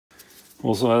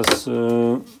Also has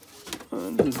a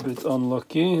little bit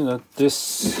unlucky that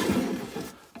this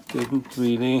didn't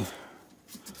really,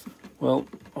 well,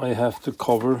 I have to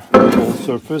cover the whole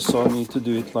surface, so I need to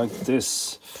do it like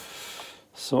this.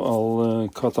 So I'll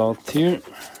cut out here.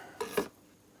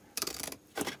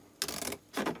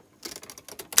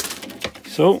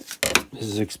 So this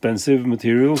is expensive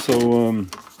material, so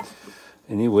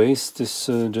any waste is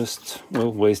just,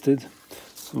 well, wasted.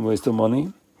 Some waste of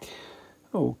money.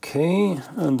 Okay,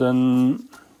 and then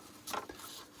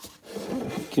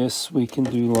I guess we can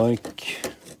do like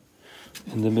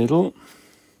in the middle.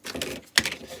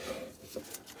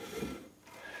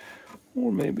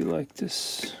 Or maybe like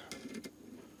this.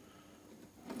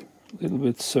 A little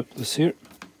bit surplus here.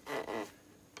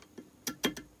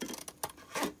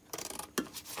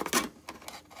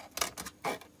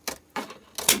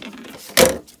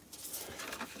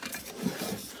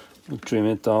 We'll trim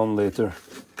it down later.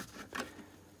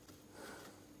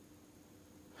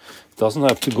 Doesn't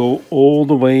have to go all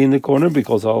the way in the corner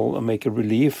because I'll make a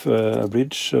relief, a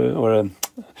bridge, or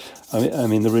I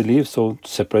mean the relief, so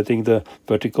separating the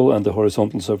vertical and the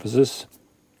horizontal surfaces.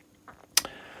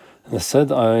 And I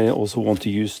said I also want to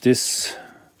use this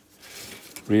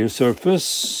rear surface,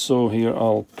 so here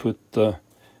I'll put the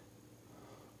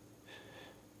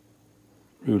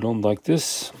Rulon like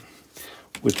this,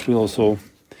 which will also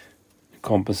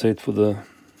compensate for the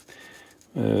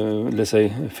let's say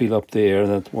fill up the air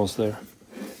that was there.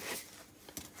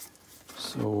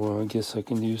 So I guess I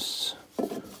can use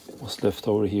what's left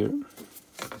over here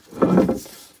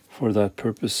for that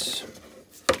purpose.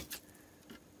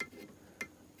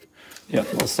 Yeah,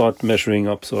 I'll start measuring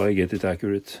up so I get it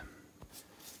accurate,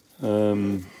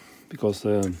 because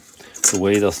the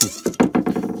way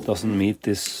doesn't meet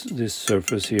this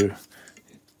surface here.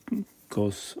 It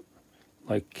goes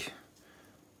like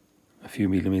a few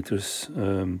millimeters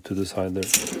to the side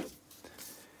there.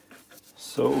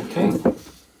 So okay,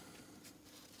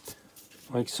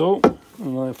 like so,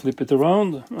 and I flip it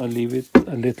around. I leave it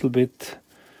a little bit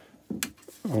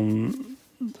on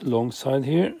the long side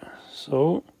here,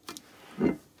 so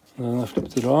then I flip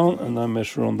it around and I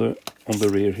measure on the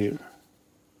rear here.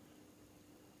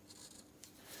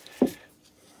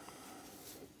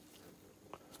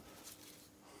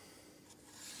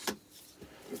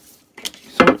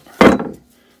 So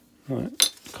I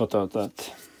cut out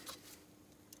that.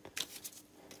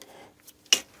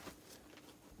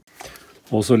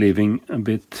 Also leaving a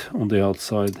bit on the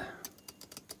outside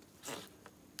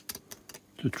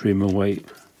to trim away.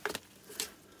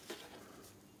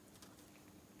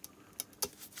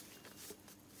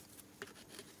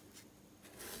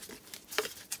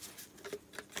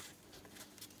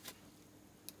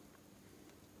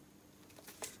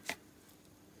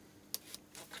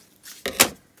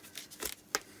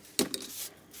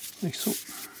 Like so.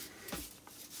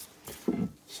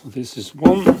 So this is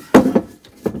one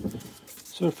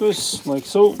surface, like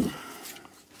so,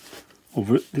 a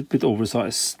little bit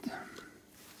oversized,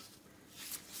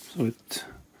 so it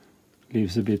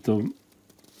leaves a bit of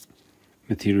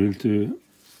material to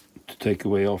take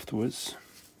away afterwards.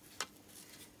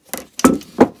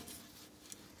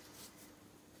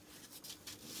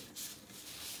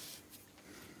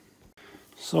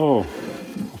 So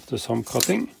after some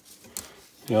cutting,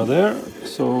 we are there.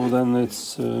 So then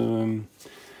it's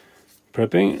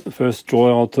prepping. First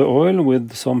draw out the oil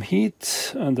with some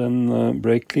heat, and then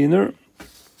brake cleaner,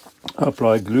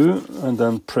 apply glue, and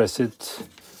then press it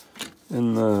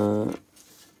in,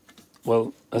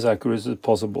 well, as accurate as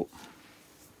possible.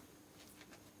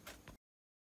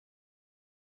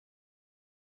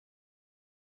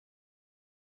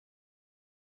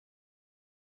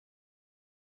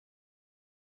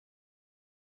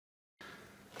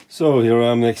 So here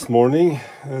I am next morning,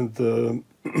 and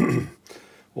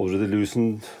already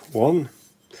loosened one.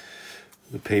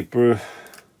 The paper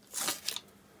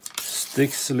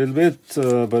sticks a little bit,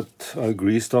 but I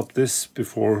greased up this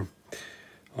before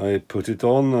I put it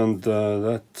on, and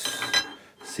that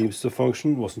seems to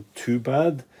function. Wasn't too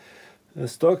bad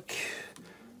stuck.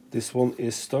 This one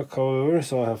is stuck, however,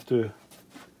 so I have to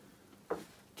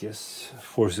guess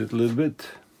force it a little bit.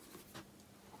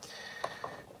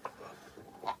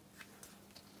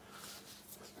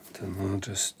 Then I'll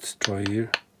just try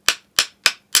here.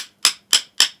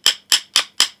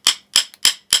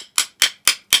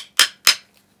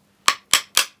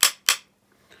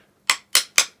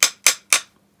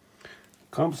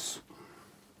 Comes.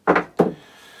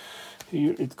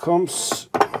 Here it comes.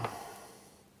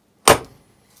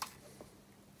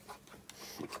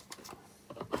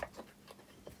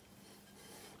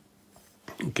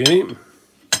 Okay.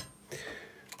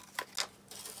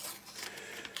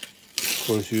 Of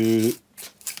course, you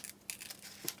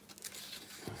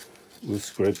will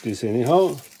scrape this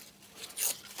anyhow.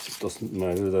 It doesn't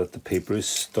matter that the paper is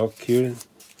stuck here,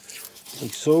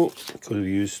 like so. I could have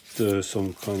used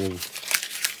some kind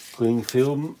of cling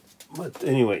film, but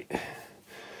anyway.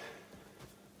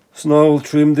 So now I'll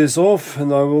trim this off,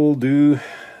 and I will do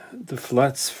the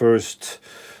flats first.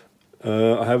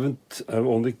 I've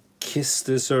only kissed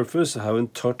this surface. I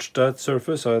haven't touched that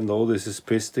surface. I know this is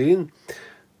pristine,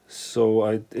 so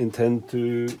I intend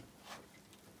to,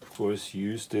 of course,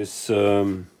 use this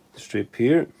strip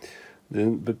here.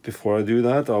 But before I do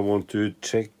that, I want to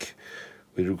check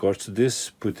with regards to this,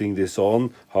 putting this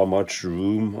on, how much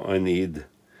room I need.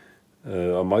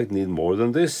 I might need more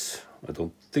than this. I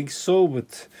don't think so,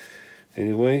 but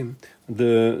anyway,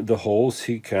 the holes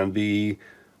here can be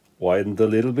widened a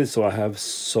little bit, so I have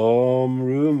some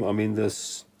room. I mean,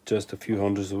 there's just a few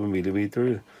hundreds of a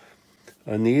millimeter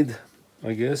I need,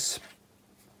 I guess.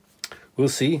 We'll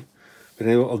see. But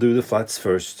anyway, I'll do the flats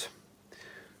first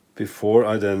before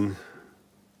I then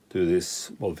do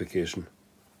this modification.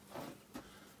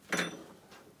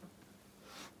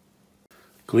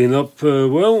 Clean up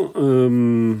well.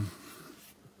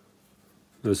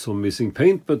 There's some missing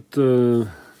paint, but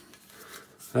that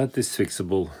is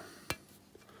fixable.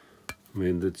 I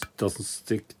mean, it doesn't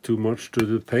stick too much to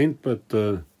the paint, but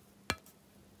and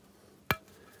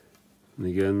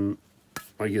again,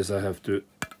 I guess I have to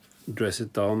dress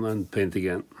it down and paint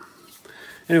again.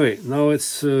 Anyway, now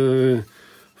it's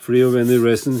free of any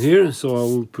resin here, so I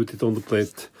will put it on the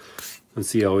plate and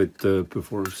see how it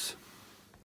performs.